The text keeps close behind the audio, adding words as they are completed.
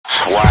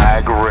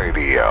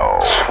Radio.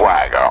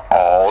 Swagger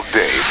all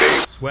day,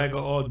 baby. Swagger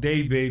all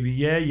day, baby.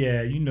 Yeah,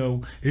 yeah. You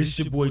know, it's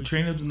your boy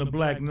Trainers in the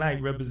Black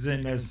Knight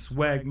representing that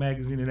Swag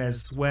Magazine and that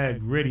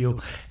Swag Radio.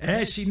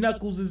 Ashy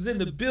Knuckles is in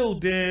the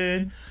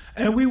building.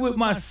 And we with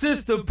my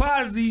sister,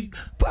 Pozzie.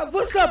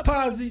 What's up,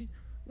 Pozzie?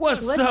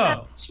 What's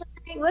up?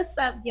 What's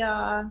up,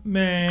 y'all?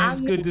 Man, it's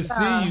good to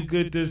see you.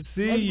 Good to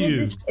see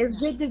you. It's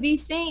good to be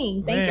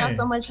seen. Thank y'all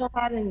so much for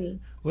having me.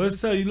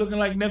 What's up? You looking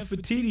like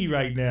Nefertiti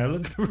right now.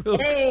 Looking real.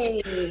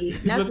 Hey,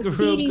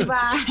 Nefertiti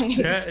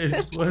vibes. That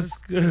is what's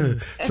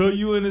good. So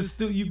you in the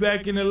studio? You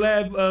back in the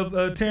lab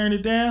of tearing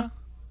it down?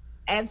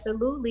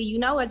 Absolutely. You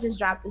know, I just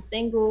dropped a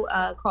single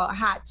called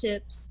Hot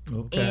Chips,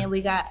 and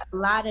we got a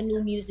lot of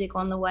new music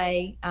on the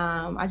way.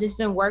 I just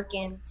been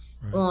working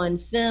on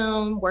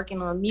film,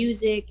 working on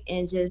music,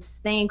 and just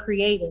staying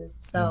creative.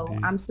 So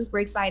I'm super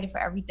excited for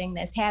everything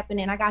that's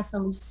happening. I got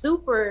some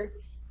super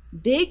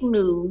big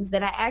news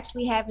that I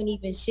actually haven't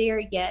even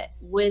shared yet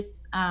with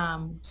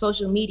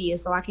social media,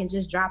 so I can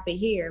just drop it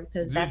here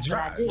because that's what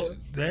I do.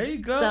 There you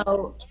go.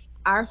 So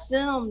our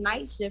film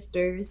Night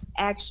Shifters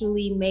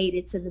actually made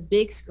it to the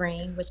big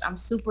screen, which I'm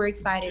super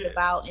excited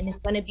about, and it's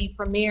going to be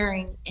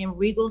premiering in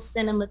Regal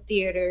Cinema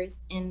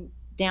Theaters in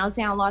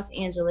downtown Los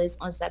Angeles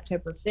on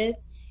September 5th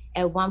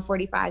at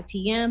 1:45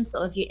 p.m.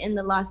 So if you're in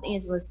the Los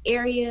Angeles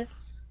area,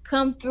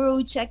 come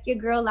through, check your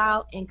girl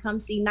out, and come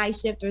see Night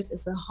Shifters.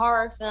 It's a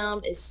horror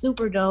film. It's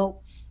super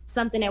dope.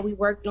 Something that we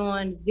worked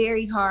on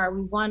very hard.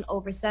 We won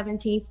over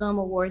 17 film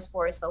awards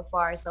for it so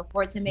far. So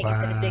for it to make it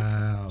to the big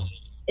screen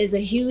is a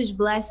huge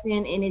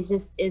blessing, and it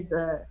just is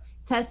a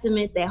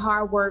testament that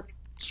hard work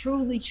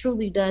truly,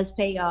 truly does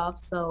pay off.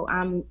 So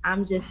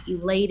I'm just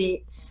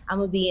elated. I'm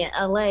gonna be in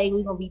LA.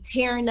 We're gonna be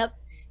tearing up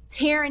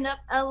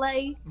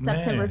LA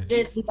September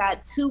 5th. We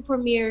got 2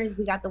 premieres.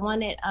 We got the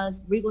one at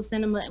Regal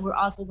Cinema, and we're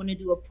also going to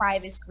do a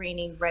private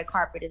screening, red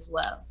carpet as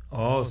well.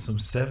 Awesome.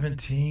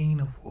 17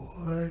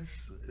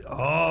 awards.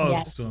 Awesome.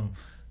 Yes.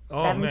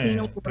 Oh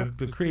man,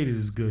 the creative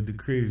is good. The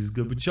creative is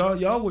good. But y'all,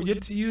 your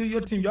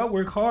team, y'all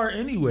work hard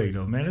anyway,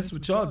 though, man. That's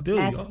what y'all do.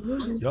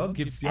 Y'all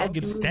gets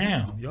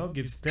down. Y'all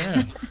gets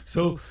down.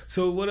 So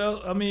what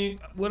else? I mean,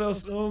 what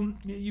else?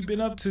 You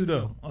been up to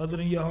though, other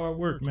than your hard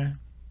work, man?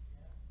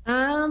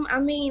 I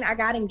mean, I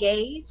got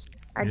engaged.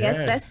 I guess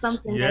that's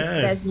something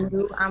that's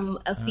new. I'm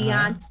a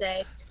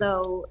fiance,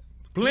 so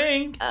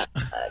bling.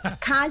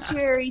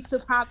 Contrary to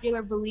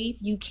popular belief,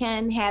 you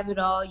can have it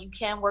all. You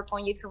can work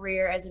on your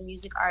career as a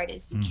music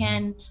artist. You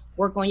can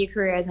work on your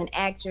career as an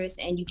actress,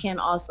 and you can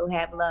also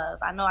have love.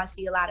 I know I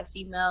see a lot of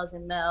females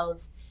and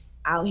males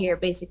out here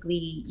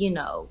basically, you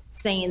know,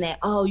 saying that,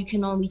 oh, you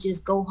can only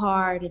just go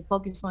hard and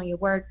focus on your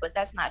work, but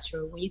that's not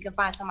true. When you can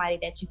find somebody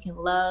that you can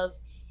love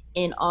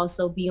and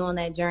also be on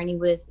that journey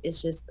with,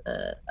 it's just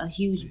a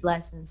huge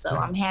blessing. So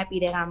I'm happy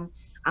that I'm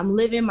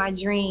living my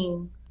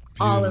dream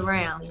all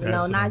around, you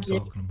know, not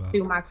just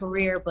through my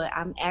career, but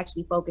I'm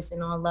actually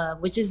focusing on love,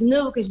 which is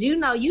new because you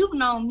know you've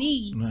known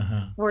me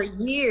for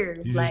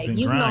years. Like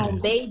you've known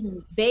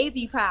baby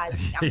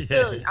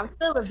Pozzie. I'm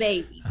still a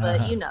baby,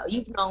 but you know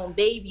you've known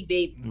baby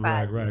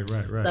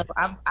Pozzie. Right.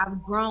 So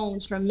I've grown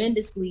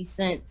tremendously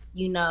since,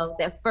 you know,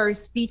 that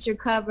first feature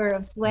cover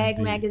of Swag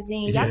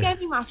Magazine. Y'all gave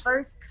me my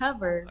first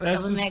cover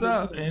of a magazine.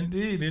 Up.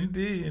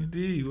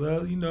 Indeed.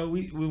 Well, you know,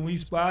 when we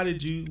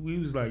spotted you, we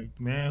was like,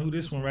 man, who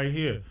this one right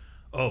here?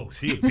 Oh,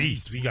 she a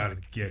beast. We gotta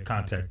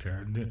contact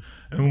her. And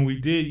when we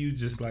did, you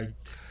just like,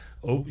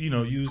 you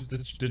know, use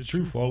the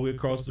truth all the way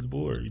across the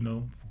board. You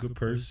know, good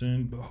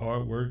person, but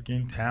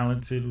hardworking,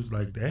 talented. It was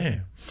like,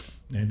 damn.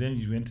 And then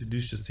you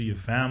introduced us to your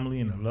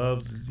family and the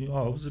love.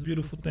 Oh, it was a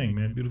beautiful thing,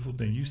 man. Beautiful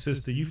thing. You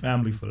sister, you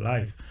family for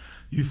life.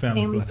 You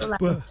family for life.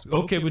 But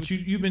but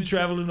you've been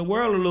traveling the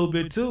world a little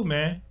bit too,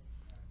 man.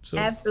 So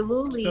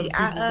absolutely. Tell the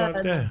people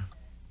about that.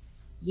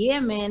 Yeah,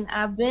 man.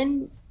 I've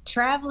been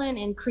traveling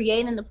and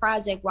creating the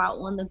project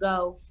while on the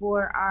go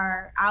for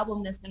our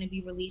album that's going to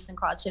be releasing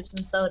called Chips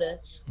and Soda.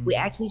 We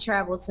actually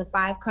traveled to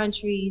 5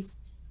 countries.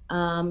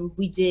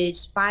 We did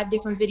 5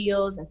 different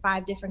videos in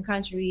 5 different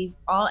countries,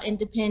 all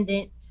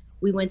independent.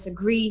 We went to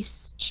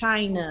Greece,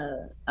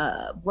 China,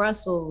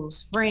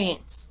 Brussels,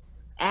 France,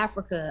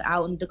 Africa,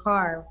 out in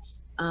Dakar,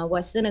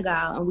 West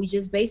Senegal, and we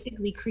just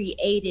basically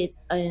created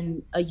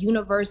a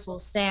universal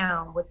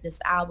sound with this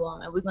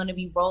album, and we're going to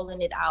be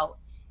rolling it out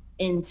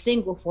in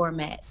single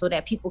format so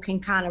that people can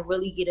kind of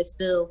really get a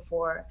feel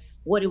for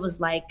what it was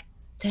like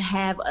to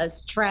have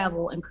us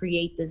travel and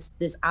create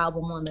this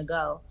album on the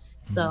go.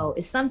 So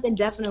it's something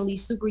definitely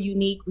super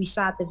unique. We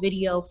shot the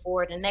video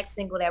for the next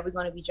single that we're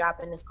going to be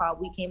dropping. Is called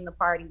We Came to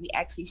Party. We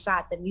actually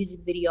shot the music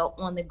video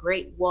on the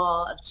Great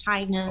Wall of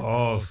China.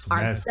 Awesome.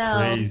 Ourselves.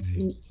 That's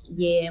crazy.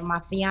 Yeah,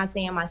 my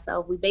fiance and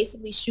myself, we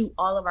basically shoot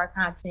all of our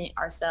content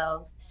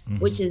ourselves,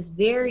 which is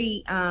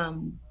very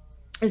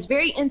it's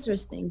very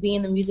interesting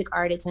being the music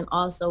artist and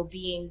also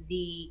being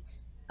the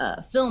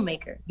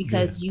filmmaker,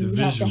 because you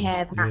have to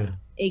have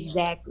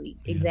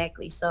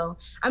exactly. So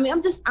I mean,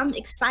 I'm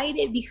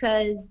excited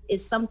because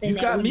it's something you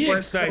that got we me work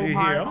excited so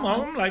hard here.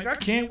 I'm like, I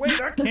can't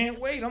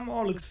wait. I'm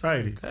all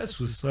excited. That's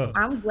what's up.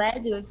 I'm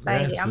glad you're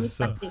excited. That's I'm what's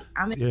excited. up.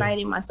 I'm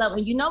excited myself.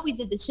 And we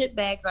did the chip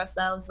bags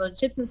ourselves. So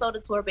Chips and Soda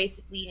Tour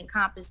basically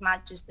encompassed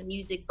not just the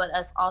music, but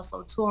us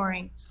also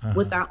touring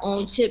with our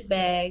own chip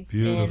bags.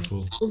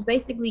 Beautiful. And it's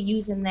basically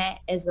using that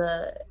as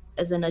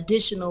an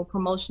additional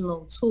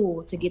promotional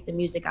tool to get the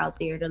music out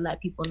there, to let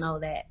people know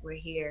that we're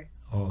here.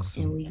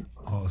 Awesome.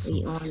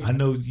 Awesome. I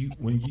know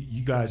when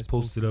you guys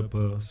posted up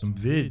some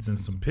vids and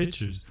some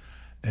pictures,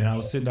 and I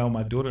was sitting down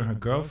with my daughter and her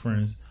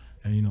girlfriends,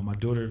 and my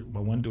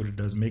one daughter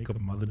does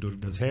makeup, my other daughter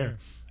does hair,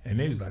 and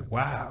they was like,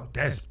 "Wow,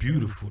 that's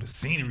beautiful. The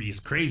scenery is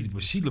crazy,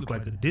 but she looked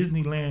like a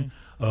Disneyland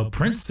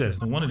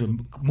princess in one of the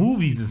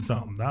movies or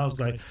something." And I was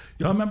like,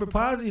 "Y'all remember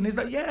Pozzie?" And it's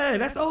like, "Yeah,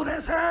 that's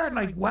her." And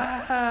like,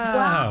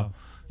 wow.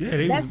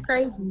 Yeah, that's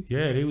crazy.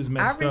 Yeah, they was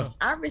messed up.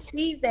 I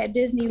received that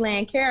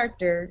Disneyland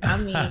character. I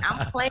mean,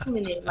 I'm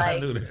claiming it. Like, I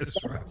know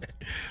that's right.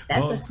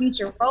 That's a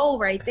future role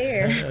right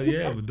there.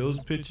 Yeah, but those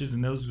pictures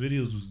and those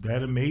videos was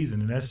that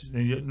amazing, and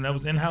that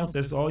was in house.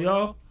 That's all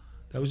y'all.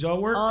 That was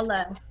y'all work. All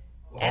us.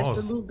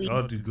 Absolutely.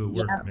 Y'all do good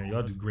work, man.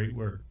 Y'all do great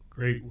work.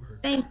 Great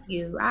work. Thank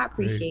you. I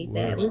appreciate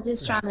that. We're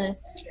just trying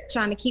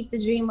to keep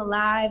the dream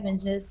alive and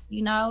just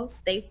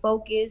stay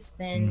focused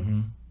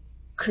and.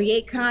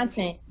 Create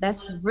content.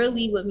 That's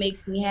really what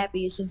makes me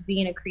happy. It's just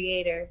being a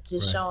creator,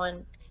 just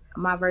showing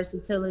my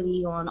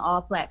versatility on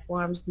all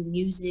platforms, through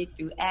music,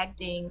 through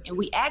acting. And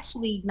we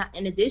actually, not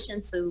in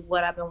addition to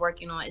what I've been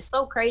working on, it's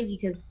so crazy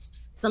because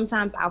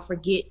sometimes I'll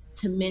forget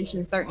to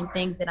mention certain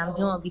things that I'm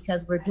doing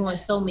because we're doing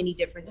so many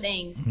different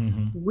things.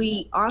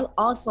 We're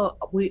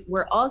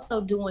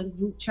also doing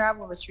group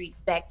travel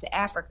retreats back to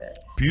Africa.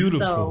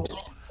 Beautiful. So,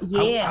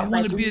 yeah, I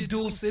want to be a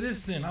dual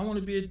citizen. I want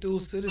to be a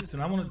dual citizen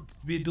in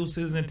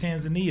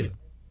Tanzania.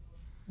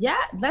 Yeah,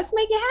 let's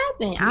make it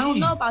happen. Please. I don't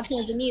know about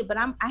Tanzania, but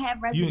I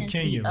have residency in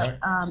Kenya, right?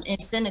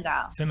 In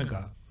Senegal.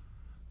 Okay.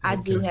 I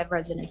do have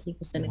residency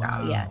for Senegal.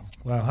 Wow. Yes.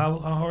 Wow. How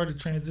hard a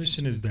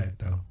transition is that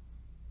though?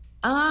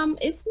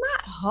 It's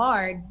not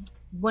hard.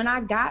 When I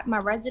got my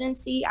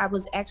residency, I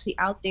was actually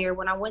out there.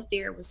 When I went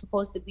there, it was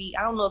supposed to be,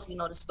 I don't know if you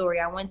know the story.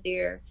 I went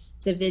there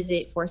to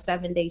visit for a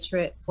 7-day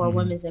trip for a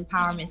women's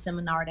empowerment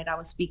seminar that I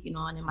was speaking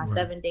on. And my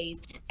 7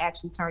 days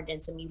actually turned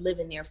into me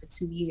living there for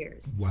 2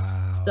 years.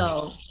 Wow.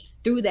 So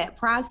through that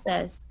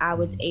process, I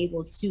was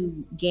able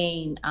to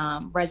gain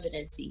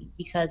residency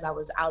because I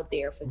was out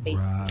there for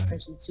basically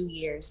essentially 2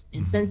 years.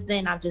 And since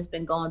then, I've just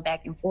been going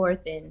back and forth,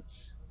 and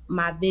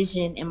my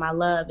vision and my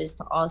love is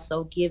to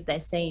also give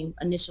that same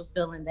initial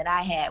feeling that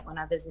I had when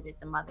I visited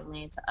the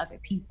motherland to other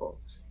people.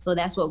 So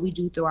that's what we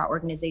do through our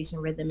organization,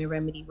 Rhythm and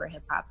Remedy, where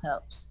hip hop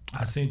helps.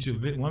 I sent you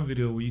one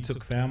video where you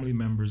took family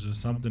members or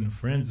something,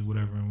 friends or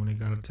whatever, and when they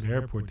got up to the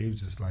airport, they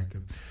was just like,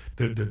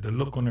 the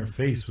look on their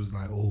face was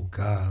like, "Oh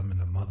God, I'm in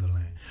the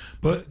motherland."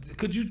 But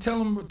could you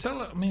tell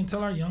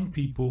our young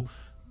people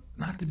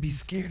not to be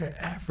scared of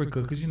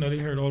Africa, because they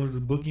heard all of the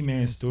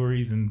boogeyman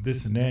stories and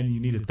this and that, and you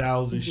need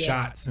 1,000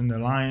 shots and the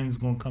lion's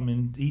gonna come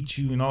and eat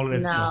you and all of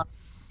that stuff.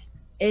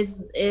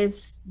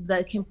 It's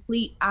the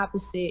complete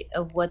opposite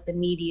of what the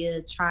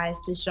media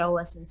tries to show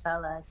us and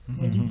tell us.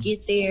 When you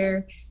get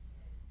there,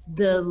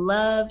 the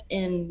love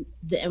and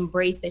the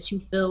embrace that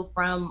you feel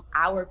from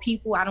our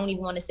people, I don't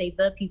even want to say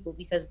the people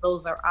because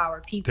those are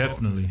our people.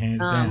 Definitely, hands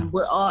down.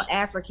 We're all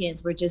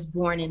Africans. We're just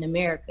born in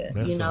America.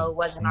 It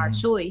wasn't our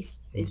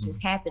choice. It's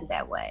just happened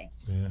that way.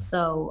 Yeah.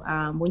 So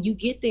when you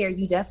get there,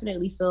 you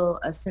definitely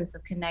feel a sense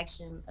of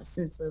connection, a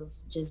sense of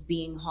just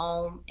being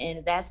home.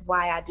 And that's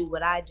why I do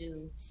what I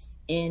do,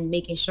 in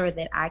making sure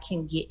that I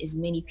can get as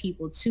many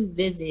people to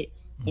visit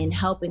and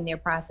helping their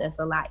process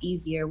a lot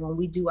easier. When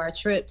we do our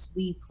trips,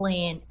 we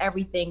plan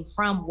everything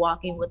from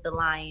walking with the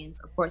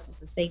lions. Of course,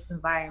 it's a safe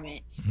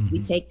environment. We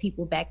take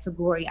people back to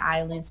Glory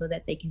Island so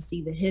that they can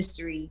see the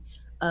history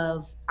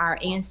of our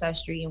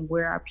ancestry and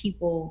where our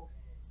people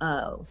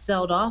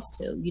sailed off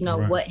to,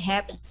 what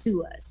happened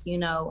to us.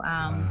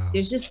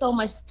 There's just so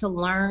much to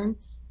learn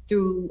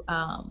through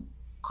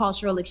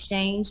cultural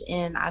exchange,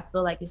 and I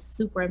feel like it's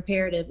super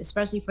imperative,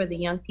 especially for the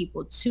young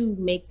people, to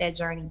make that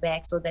journey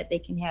back so that they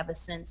can have a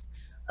sense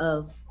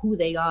of who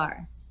they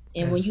are.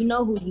 And when you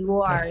know who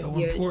you are, that's so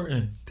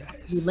important. That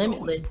is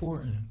limitless. So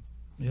important.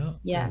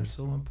 Yeah, that's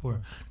so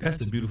important. That's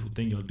a beautiful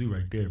thing y'all do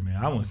right there, man.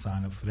 I want to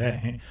sign up for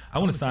that. I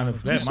want to sign up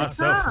for that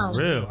myself, for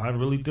real. I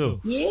really do.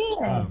 Yeah,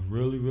 I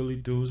really, really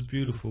do. It's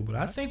beautiful. But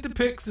I seen the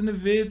pics and the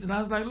vids, and I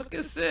was like, look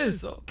at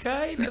sis.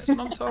 Okay, that's what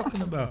I'm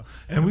talking about.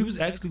 And we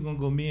was actually gonna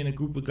go. Me and a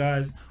group of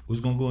guys was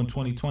gonna go in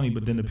 2020,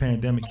 but then the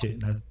pandemic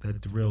hit, and that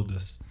derailed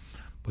us.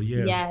 But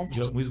yeah,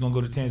 we was gonna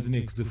go to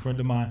Tanzania because a friend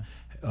of mine,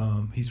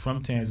 he's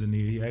from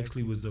Tanzania. He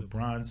actually was a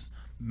bronze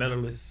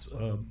medalist.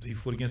 He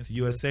fought against the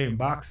USA in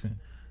boxing.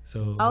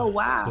 So,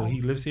 So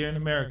he lives here in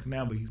America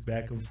now, but he's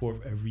back and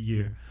forth every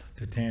year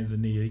to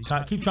Tanzania. He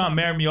keep trying to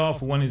marry me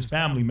off with one of his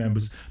family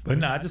members, but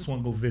no, I just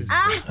want to go visit.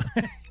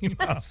 You know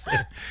what I'm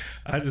saying?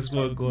 I just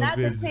want to go and Not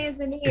the visit.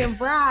 Tanzanian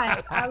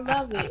bride. I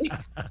love it.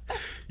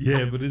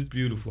 Yeah, but it's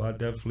beautiful. I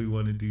definitely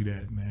want to do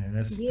that,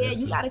 man. Yeah,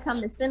 you got to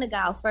come to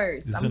Senegal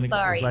first. I'm It's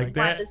sorry. I'm like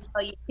about that. to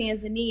tell you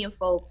Tanzanian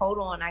folk. Hold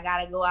on. I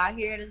got to go out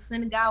here to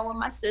Senegal with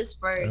my sis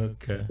first.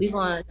 Okay, We're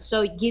going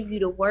to give you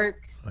the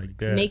works, like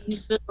that. make you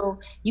feel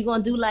you're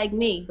going to do like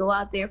me. Go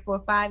out there for a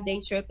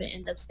 5-day trip and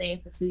end up staying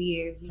for 2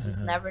 years. You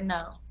just never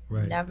know.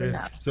 Right. Never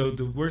know. So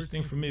the worst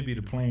thing for me be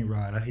the plane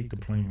ride. I hate the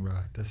plane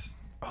ride. That's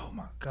oh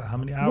my god, how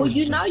many hours? Well,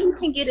 is that? you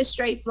can get a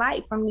straight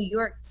flight from New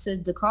York to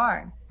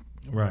Dakar.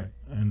 Right.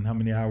 And how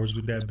many hours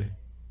would that be?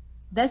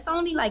 That's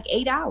only like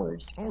 8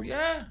 hours. Oh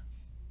yeah.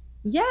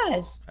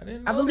 Yes. I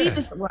didn't I know believe that.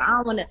 it's, well, I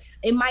don't want to,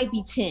 it might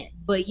be 10,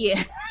 but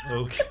yeah.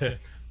 Okay.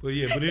 But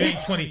yeah, but it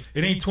ain't 20,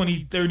 it ain't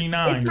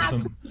 2039 It's or not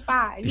something.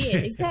 25. Yeah,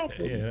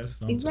 exactly. Yeah, that's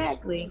what I'm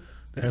Exactly.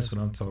 That's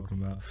what I'm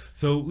talking about.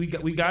 So we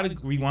got to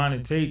rewind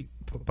and tape,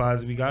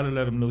 Pozzie. We got to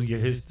let them know your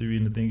history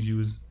and the things you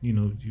was,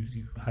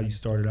 how you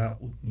started out,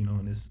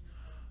 in this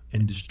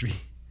industry.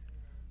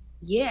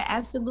 Yeah,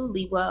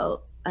 absolutely.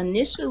 Well,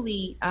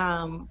 initially,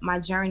 my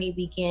journey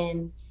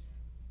began,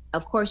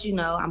 of course,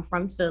 I'm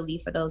from Philly,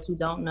 for those who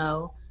don't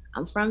know.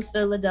 I'm from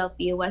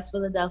Philadelphia, West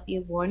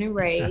Philadelphia, born and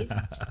raised,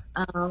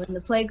 in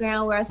the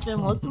playground where I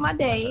spend most of my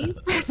days.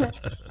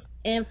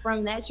 And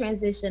from that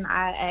transition,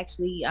 I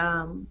actually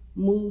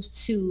moved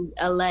to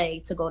LA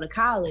to go to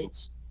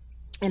college.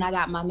 And I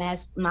got my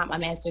not my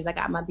master's, I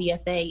got my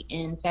BFA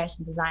in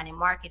fashion design and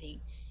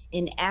marketing.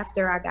 And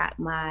after I got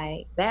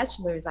my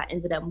bachelor's, I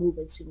ended up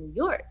moving to New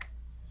York.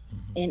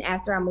 And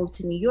after I moved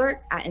to New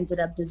York, I ended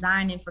up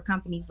designing for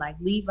companies like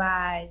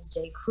Levi's,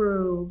 J.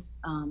 Crew,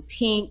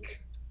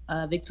 Pink,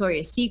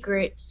 Victoria's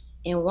Secret.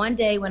 And one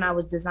day when I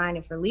was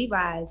designing for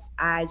Levi's,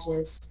 I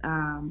just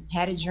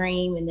had a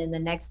dream. And then the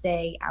next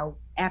day,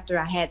 after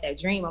I had that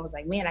dream, I was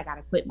like, man, I got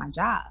to quit my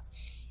job.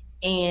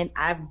 And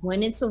I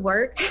went into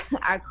work,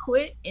 I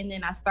quit, and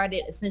then I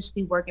started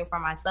essentially working for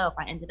myself.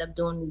 I ended up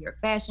doing New York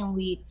Fashion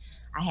Week.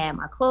 I had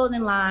my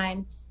clothing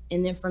line.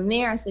 And then from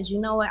there, I said, you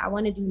know what? I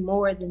want to do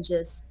more than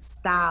just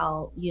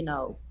style,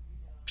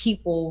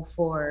 people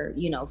for,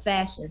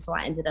 fashion. So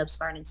I ended up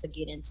starting to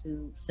get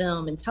into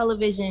film and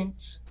television.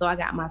 So I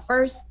got my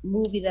first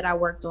movie that I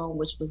worked on,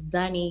 which was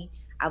Dunny.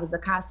 I was a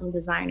costume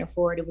designer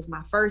for it. It was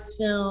my first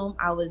film.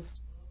 I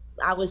was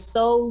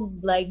so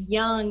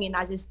young and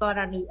I just thought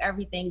I knew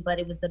everything, but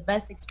it was the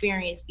best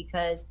experience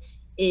because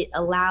it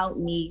allowed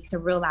me to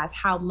realize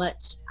how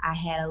much I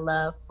had a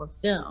love for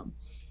film.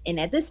 And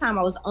at this time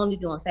I was only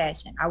doing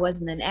fashion. I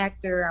wasn't an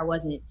actor. I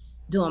wasn't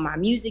doing my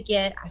music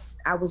yet.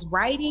 I was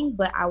writing,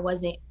 but I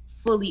wasn't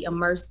fully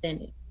immersed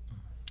in it.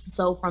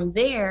 So from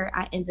there,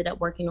 I ended up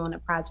working on a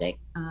project,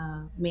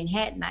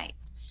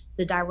 Manhattanites.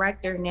 The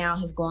director now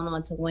has gone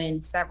on to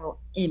win several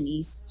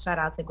Emmys. Shout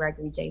out to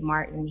Gregory J.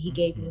 Martin. He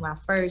gave me my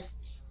first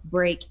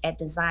break at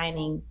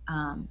designing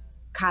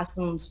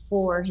costumes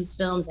for his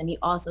films, and he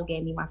also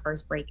gave me my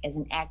first break as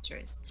an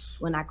actress.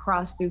 When I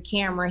crossed through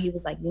camera, he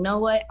was like, you know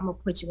what? I'm gonna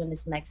put you in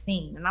this next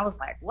scene. And I was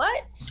like,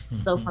 what?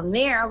 So from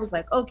there, I was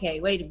like, okay,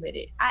 wait a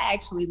minute. I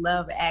actually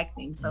love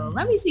acting. So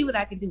let me see what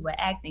I can do with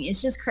acting.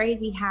 It's just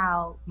crazy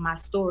how my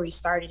story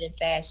started in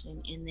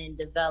fashion and then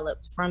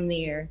developed from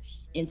there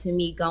into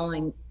me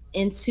going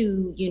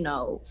into,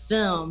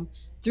 film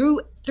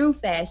through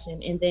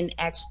fashion, and then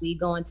actually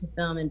going to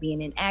film and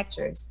being an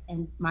actress.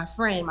 And my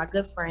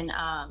good friend,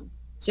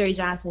 Sherry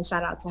Johnson,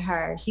 shout out to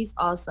her. She's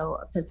also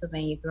a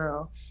Pennsylvania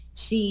girl.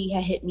 She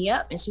had hit me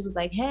up and she was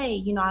like,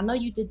 hey, I know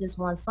you did this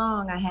one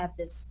song. I have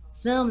this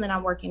film that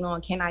I'm working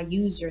on. Can I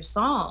use your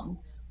song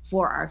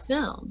for our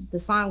film? The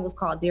song was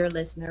called Dear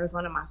Listener. It was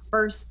one of my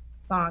first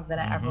songs that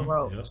I ever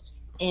wrote. Yep.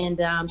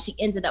 And she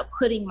ended up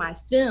putting my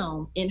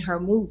film in her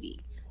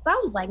movie. So I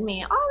was like,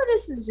 man, all of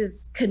this is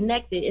just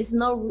connected. It's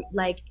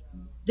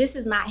this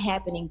is not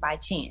happening by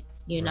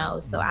chance,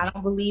 So I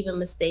don't believe in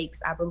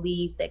mistakes. I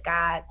believe that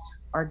God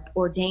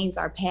ordains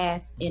our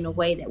path in a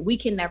way that we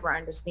can never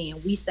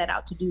understand. We set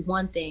out to do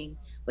one thing,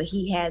 but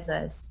he has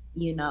us,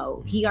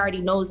 he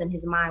already knows in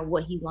his mind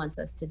what he wants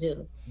us to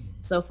do.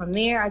 So from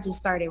there, I just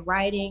started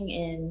writing,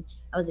 and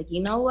I was like,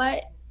 you know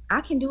what?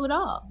 I can do it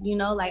all.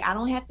 I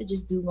don't have to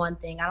just do one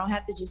thing. I don't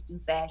have to just do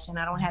fashion.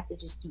 I don't have to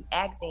just do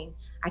acting.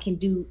 I can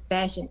do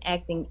fashion,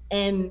 acting,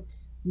 and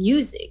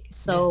music.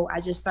 So I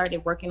just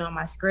started working on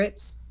my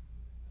scripts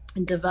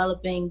and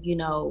developing,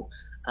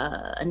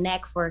 a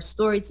knack for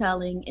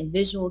storytelling and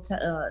visual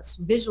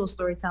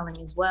storytelling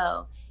as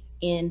well.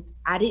 And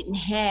I didn't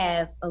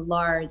have a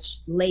large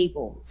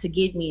label to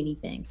give me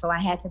anything. So I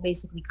had to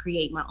basically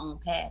create my own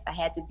path. I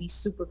had to be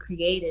super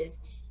creative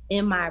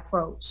in my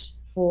approach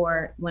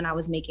for when I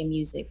was making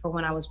music, for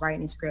when I was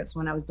writing scripts,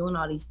 when I was doing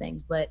all these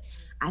things. But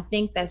I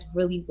think that's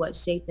really what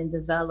shaped and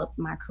developed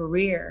my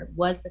career,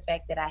 was the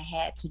fact that I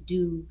had to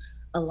do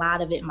a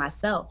lot of it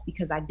myself,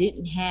 because I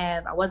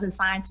wasn't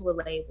signed to a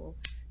label.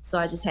 So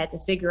I just had to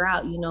figure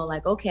out,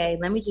 okay,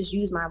 let me just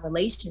use my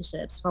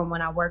relationships from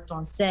when I worked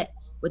on set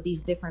with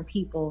these different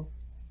people.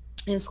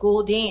 And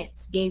school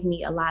dance gave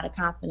me a lot of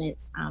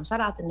confidence. Shout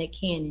out to Nick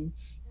Cannon.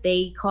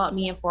 they called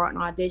me in for an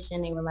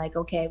audition. They were like,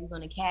 okay, we're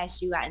going to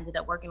cast you. I ended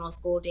up working on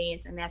School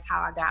Dance, and that's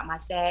how I got my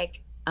SAG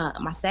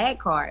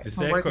card The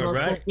from SAG working card, on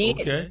School right?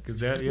 Dance. Okay, because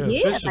that, Yeah,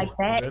 official. like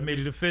that. That made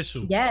it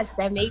official. Yes,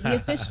 that made me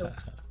official.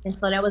 And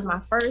so that was my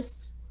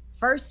first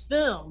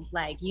film,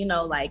 like, you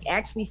know, like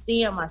actually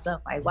seeing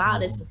myself like, wow,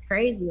 this is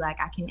crazy. Like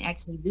I can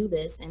actually do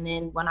this. And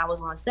then when I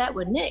was on set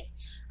with Nick,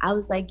 I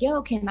was like,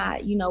 yo, can I,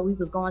 you know, we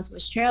was going to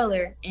his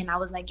trailer and I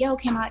was like, yo,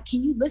 can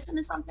you listen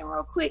to something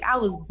real quick? I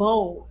was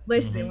bold.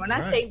 Listen, when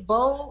I say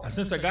bold.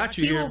 Since I got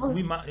you here,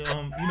 we might, you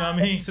know what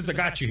I mean? Since I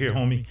got you here,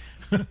 homie.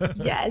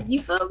 Yes,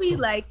 you feel me?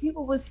 Like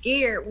people was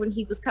scared when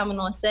he was coming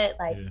on set.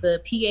 Like the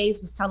PAs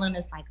was telling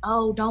us like,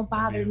 oh, don't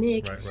bother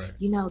Nick. Right.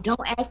 You know, don't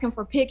ask him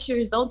for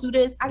pictures. Don't do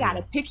this. I got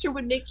a picture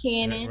with Nick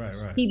Cannon.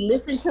 Right. He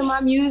listened to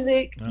my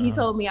music. He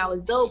told me I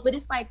was dope. But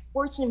it's like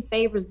fortune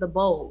favors the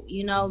bold,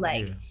 you know,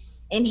 like,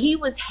 and he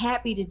was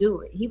happy to do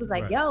it. He was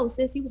like, yo,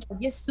 sis, he was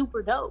like, you're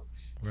super dope.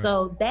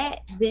 So that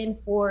then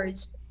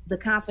forged the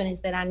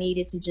confidence that I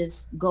needed to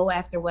just go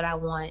after what I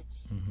want.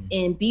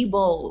 And be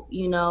bold,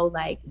 you know,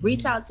 like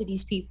reach out to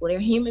these people. They're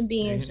human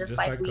beings just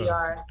like we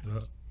are,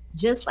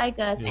 just like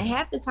us. And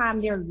half the time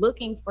they're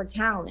looking for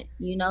talent,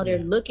 you know,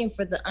 they're looking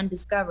for the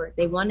undiscovered.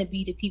 They want to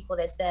be the people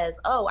that says,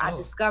 oh, I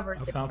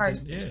discovered the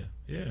person.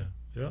 Yeah.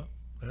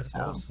 That's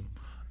awesome.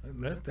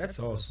 That's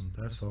awesome.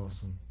 That's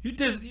awesome.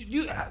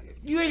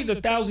 You ain't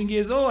 1,000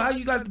 years old. How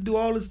you got to do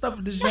all this stuff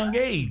at this young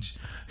age?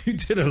 You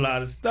did a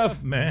lot of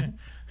stuff, man.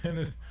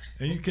 And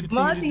you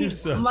continue to do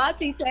so.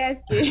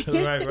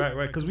 Multitasking.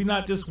 right. Because we're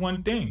not just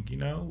one thing, you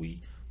know.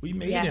 We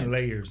made in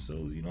layers, so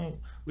you know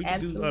we can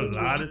do a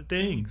lot of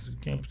things. We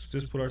can't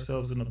just put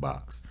ourselves in a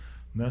box.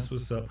 And that's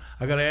what's up.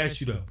 I gotta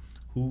ask you though,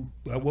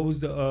 what was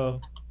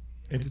the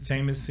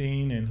entertainment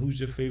scene, and who's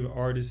your favorite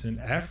artist in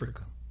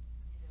Africa?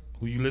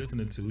 Who you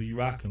listening to? Who you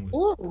rocking with?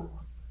 Ooh,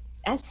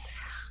 I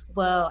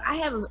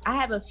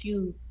have a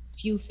few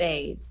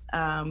faves.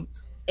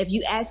 If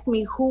you ask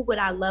me who would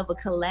I love a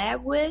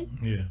collab with,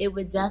 it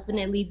would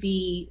definitely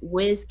be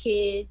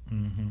Wizkid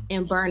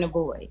and Burna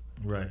Boy.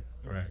 Right.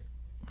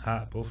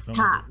 Hot, both of them.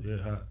 Top.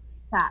 Yeah,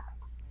 hot.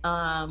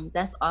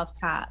 That's off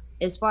top.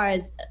 As far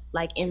as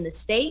like in the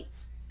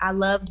States, I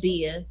love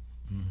Bia.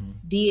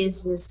 Bia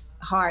is just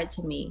hard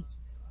to me.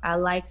 I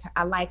like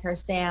her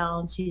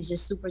sound. She's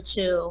just super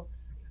chill.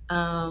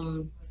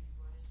 I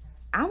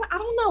don't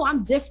know.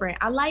 I'm different.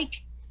 I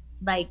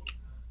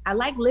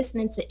like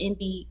listening to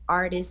indie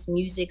artists'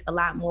 music a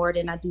lot more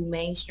than I do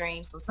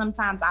mainstream. So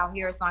sometimes I'll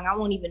hear a song, I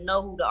won't even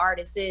know who the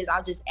artist is.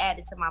 I'll just add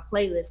it to my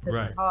playlist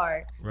because it's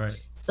hard. Right.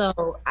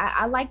 So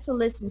I like to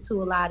listen to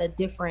a lot of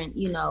different,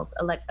 you know,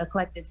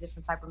 eclectic,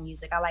 different type of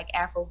music. I like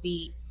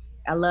Afrobeat.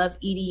 I love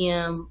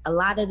EDM. A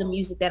lot of the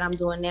music that I'm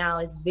doing now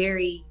is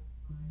very,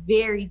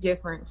 very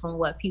different from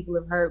what people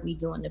have heard me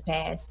do in the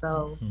past.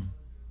 So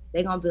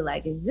they're going to be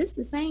like, is this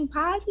the same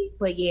Pozzie?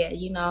 But yeah,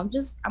 you know,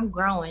 I'm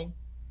growing.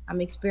 I'm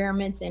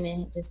experimenting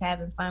and just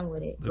having fun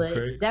with it.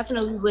 But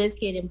definitely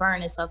Wizkid and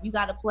Burna. So if you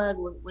got a plug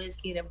with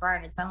Wizkid and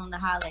Burna, tell them to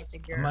holler at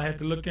your girl. I might have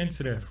to look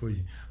into that for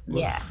you.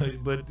 Well,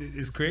 but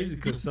it's crazy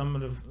because some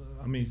of the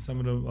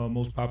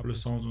most popular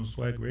songs on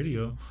Swag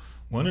Radio,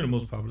 one of the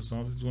most popular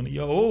songs is one of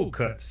your old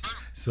cuts.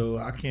 So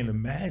I can't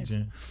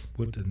imagine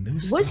what the new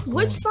stuff.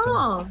 Which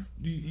song?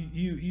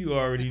 You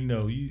already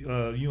know.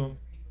 You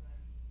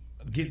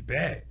Get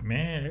Back,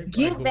 man.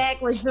 Get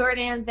Back with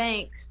Jordan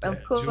Banks,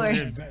 of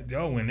course.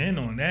 Y'all went in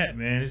on that,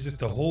 man. It's just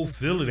the whole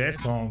feel of that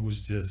song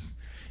was just,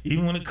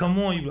 even when it come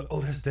on, you be like,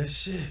 oh, that's that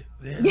shit.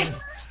 Yeah.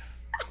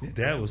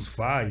 That was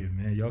fire,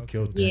 man. Y'all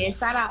killed that. Yeah,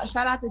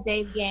 shout out to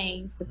Dave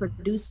Gaines, the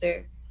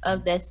producer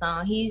of that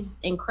song. He's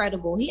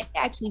incredible. He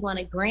actually won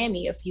a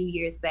Grammy a few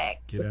years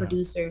back,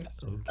 producer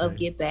of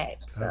Get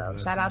Back. So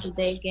shout out to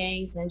Dave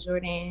Gaines and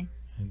Jordan.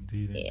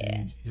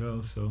 Indeed.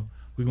 Yo, so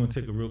we're going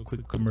to take a real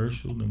quick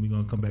commercial, then we're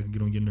going to come back and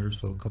get on your nerves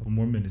for a couple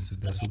more minutes,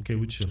 if that's okay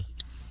with you.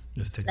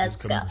 Let's take this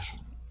commercial.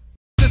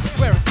 This is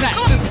where it's at.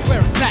 This is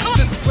where it's at.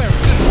 This is where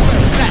it's at.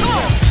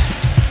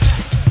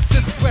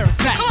 This is where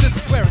it's at. This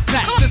is where it's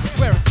at. This is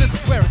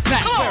where it's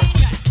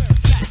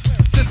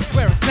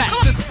at.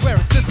 This is where it's at. This is where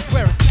it's at.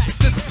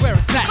 This is where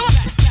it's at.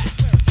 This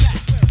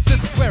is where it's at. This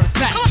is where it's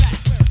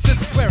at.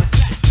 This is where it's at. This is where it's at.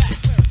 This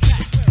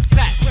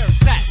is where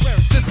it's at. This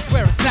is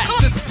where it's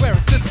at. This is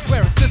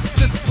where it's at.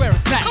 This is where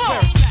it's at.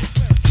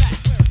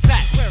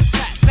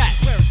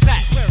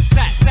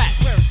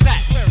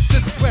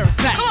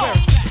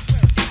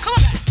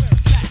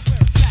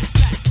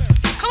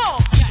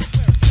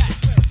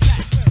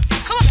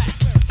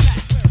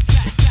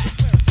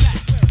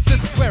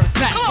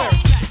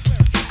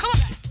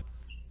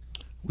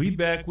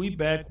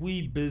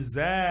 We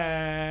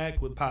Bizak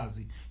with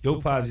Pozzie.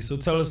 Yo, Pozzie, so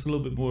tell us a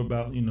little bit more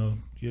about, you know,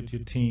 your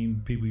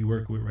team, people you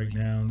work with right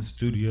now in the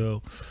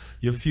studio,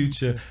 your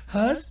future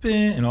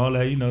husband and all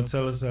that, you know,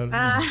 tell us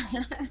how.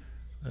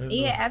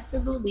 Yeah,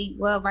 absolutely.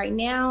 Well, right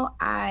now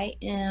I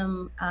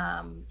am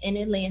in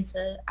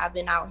Atlanta. I've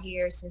been out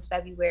here since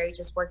February,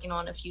 just working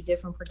on a few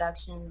different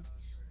productions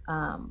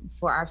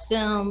for our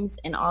films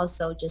and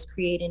also just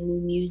creating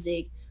new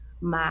music.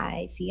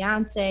 My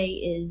fiance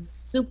is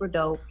super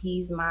dope.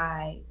 He's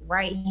my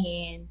right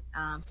hand,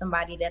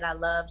 somebody that I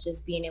love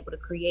just being able to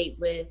create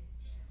with.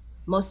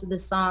 Most of the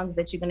songs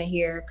that you're going to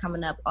hear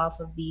coming up off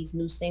of these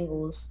new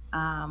singles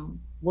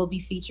will be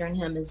featuring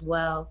him as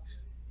well.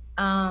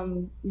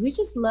 We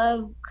just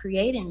love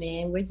creating,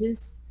 man. We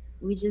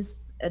just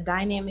a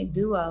dynamic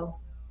duo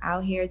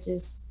out here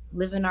just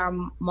living our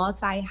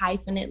multi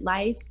hyphenate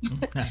life,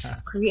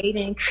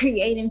 creating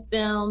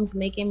films,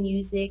 making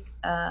music,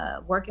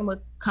 working with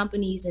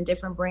companies and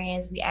different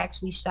brands. We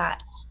actually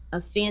shot a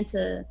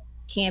Fanta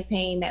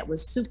campaign that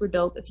was super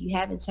dope. If you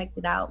haven't checked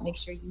it out, make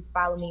sure you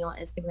follow me on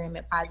Instagram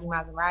at Pozzie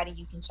Mazerati.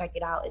 You can check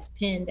it out. It's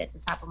pinned at the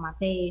top of my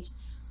page.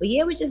 But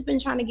yeah, we've just been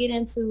trying to get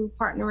into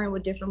partnering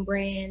with different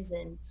brands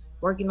and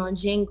working on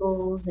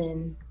jingles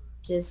and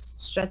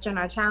just stretching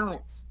our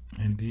talents.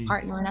 Indeed.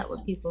 Partnering up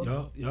with people.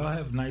 Y'all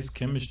have nice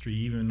chemistry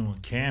even on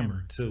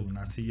camera too. When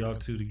I see y'all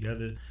two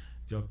together,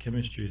 y'all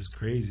chemistry is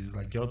crazy. It's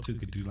like y'all two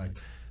could do like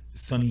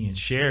Sonny and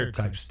Cher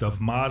type stuff,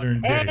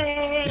 modern day.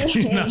 Hey.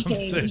 You know what I'm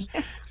saying?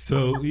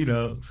 So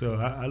so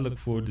I look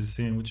forward to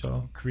seeing what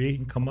y'all create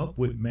and come up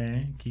with,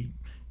 man. Keep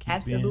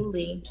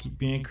Absolutely. keep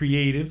being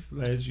creative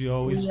as you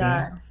always We been.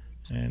 are.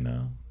 And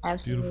beautiful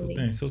Absolutely.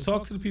 thing. So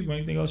talk to the people.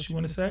 Anything else you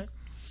want to say?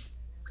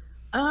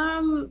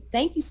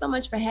 Thank you so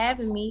much for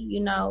having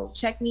me.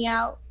 Check me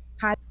out,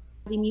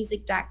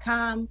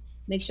 pozziemusic.com.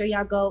 Make sure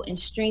y'all go and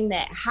stream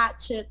that Hot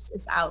Chips.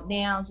 It's out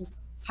now.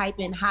 Just type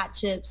in Hot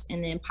Chips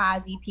and then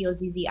Pozzie,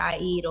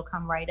 Pozzie. It'll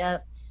come right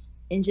up.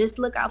 And just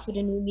look out for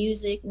the new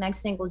music. Next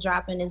single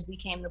dropping is We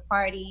Came to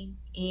Party.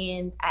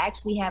 And I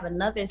actually have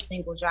another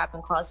single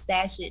dropping called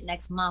Stash It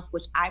next month,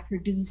 which I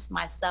produce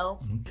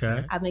myself.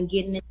 Okay. I've been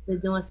getting into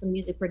doing some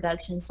music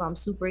production, so I'm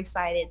super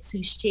excited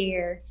to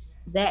share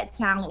that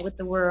talent with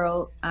the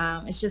world.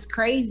 It's just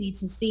crazy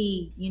to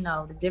see,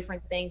 the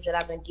different things that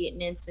I've been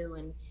getting into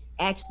and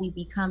actually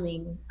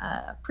becoming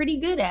pretty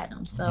good at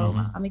them. So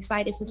I'm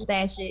excited for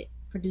Stash It,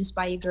 produced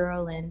by your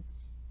girl, and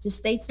just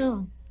stay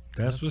tuned.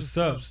 That's what's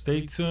up.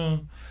 Stay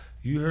tuned.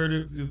 You heard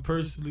it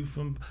personally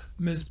from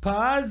Miss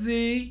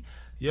Pozzie.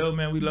 Yo,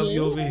 man, we love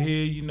you over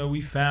here.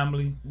 We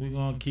family. We're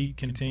going to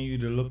continue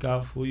to look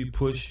out for you,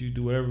 push you,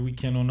 do whatever we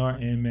can on our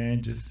end,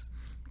 man. Just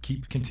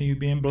continue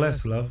being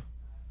blessed, love.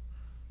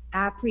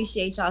 I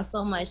appreciate y'all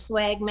so much.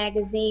 Swag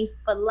Magazine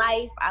for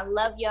life. I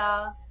love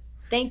y'all.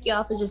 Thank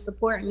y'all for just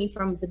supporting me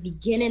from the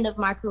beginning of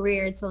my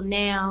career until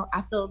now.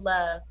 I feel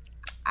loved.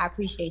 I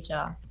appreciate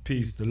y'all.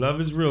 Peace. The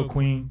love is real,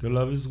 Queen. The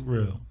love is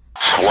real.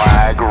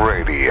 Swag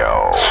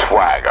Radio.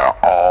 Swagger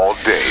all